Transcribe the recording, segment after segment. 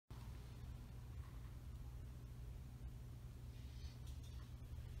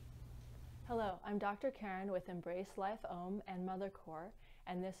Hello, I'm Dr. Karen with Embrace Life Om and Mother Core,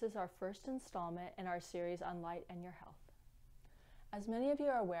 and this is our first installment in our series on light and your health. As many of you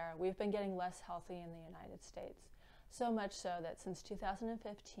are aware, we've been getting less healthy in the United States, so much so that since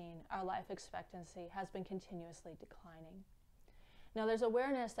 2015, our life expectancy has been continuously declining. Now, there's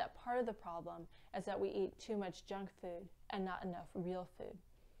awareness that part of the problem is that we eat too much junk food and not enough real food.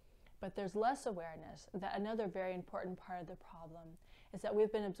 But there's less awareness that another very important part of the problem is that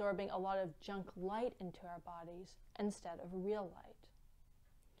we've been absorbing a lot of junk light into our bodies instead of real light.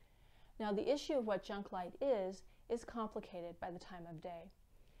 Now, the issue of what junk light is complicated by the time of day,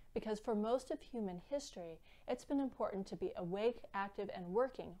 because for most of human history, it's been important to be awake, active, and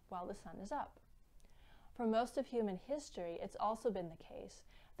working while the sun is up. For most of human history, it's also been the case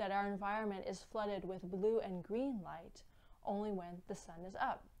that our environment is flooded with blue and green light only when the sun is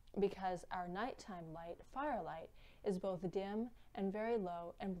up, because our nighttime light, firelight, is both dim and very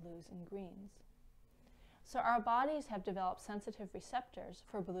low in blues and greens. So our bodies have developed sensitive receptors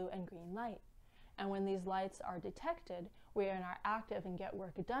for blue and green light. And when these lights are detected, we are in our active and get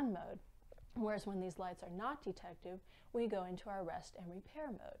work done mode. Whereas when these lights are not detected, we go into our rest and repair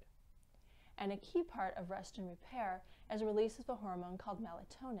mode. And a key part of rest and repair is release of a hormone called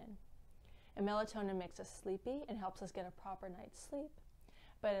melatonin. And melatonin makes us sleepy and helps us get a proper night's sleep.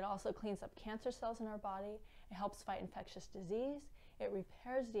 But it also cleans up cancer cells in our body, it helps fight infectious disease, it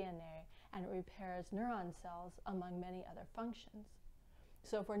repairs DNA, and it repairs neuron cells, among many other functions.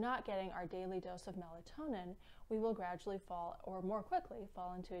 So if we're not getting our daily dose of melatonin, we will gradually fall, or more quickly,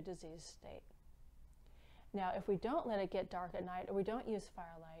 fall into a diseased state. Now, if we don't let it get dark at night, or we don't use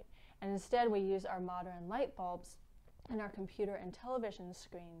firelight, and instead we use our modern light bulbs and our computer and television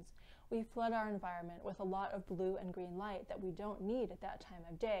screens, we flood our environment with a lot of blue and green light that we don't need at that time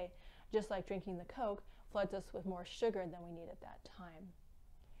of day, just like drinking the Coke floods us with more sugar than we need at that time.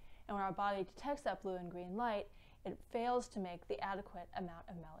 And when our body detects that blue and green light, it fails to make the adequate amount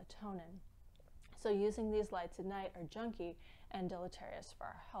of melatonin. So using these lights at night are junky and deleterious for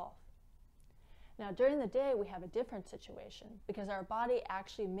our health. Now, during the day, we have a different situation because our body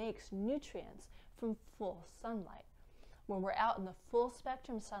actually makes nutrients from full sunlight. When we're out in the full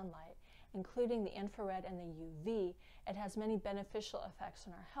spectrum sunlight, including the infrared and the UV, it has many beneficial effects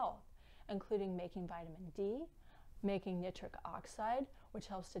on our health, including making vitamin D, making nitric oxide, which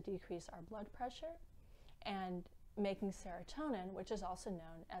helps to decrease our blood pressure, and making serotonin, which is also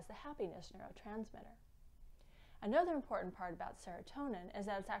known as the happiness neurotransmitter. Another important part about serotonin is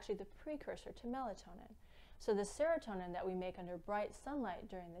that it's actually the precursor to melatonin. So the serotonin that we make under bright sunlight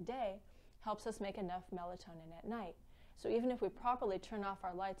during the day helps us make enough melatonin at night. So even if we properly turn off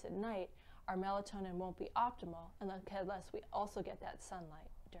our lights at night, our melatonin won't be optimal unless we also get that sunlight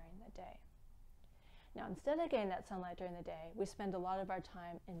during the day. Now, instead of getting that sunlight during the day, we spend a lot of our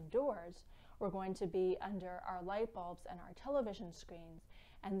time indoors. We're going to be under our light bulbs and our television screens,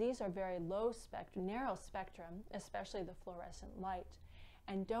 and these are very low spectrum, narrow spectrum, especially the fluorescent light,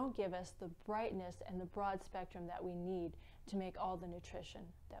 and don't give us the brightness and the broad spectrum that we need to make all the nutrition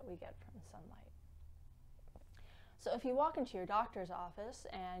that we get from sunlight. So if you walk into your doctor's office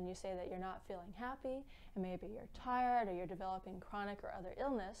and you say that you're not feeling happy, and maybe you're tired or you're developing chronic or other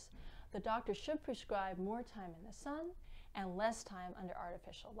illness, the doctor should prescribe more time in the sun and less time under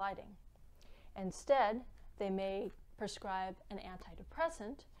artificial lighting. Instead, they may prescribe an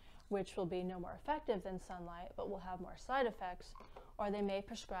antidepressant, which will be no more effective than sunlight but will have more side effects, or they may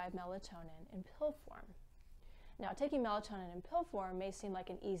prescribe melatonin in pill form. Now, taking melatonin in pill form may seem like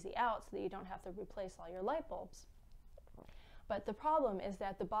an easy out so that you don't have to replace all your light bulbs. But the problem is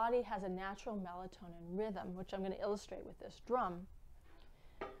that the body has a natural melatonin rhythm, which I'm going to illustrate with this drum,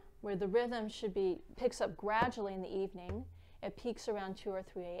 where the rhythm picks up gradually in the evening. It peaks around 2 or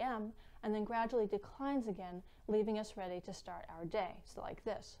 3 a.m. and then gradually declines again, leaving us ready to start our day. So like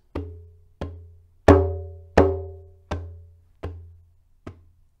this.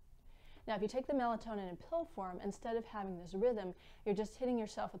 Now, if you take the melatonin in pill form, instead of having this rhythm, you're just hitting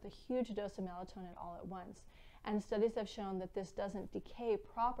yourself with a huge dose of melatonin all at once. And studies have shown that this doesn't decay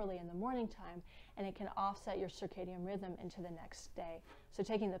properly in the morning time, and it can offset your circadian rhythm into the next day. So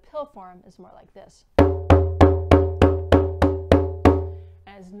taking the pill form is more like this.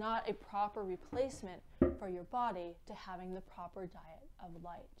 And it's not a proper replacement for your body to having the proper diet of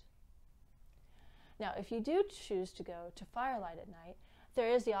light. Now, if you do choose to go to firelight at night, there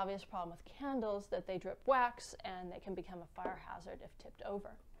is the obvious problem with candles that they drip wax and they can become a fire hazard if tipped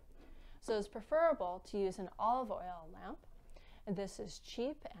over. So it's preferable to use an olive oil lamp. And this is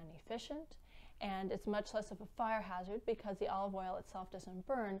cheap and efficient, and it's much less of a fire hazard because the olive oil itself doesn't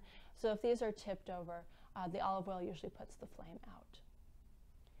burn. So if these are tipped over, the olive oil usually puts the flame out.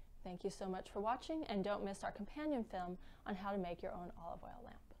 Thank you so much for watching, and don't miss our companion film on how to make your own olive oil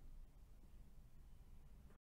lamp.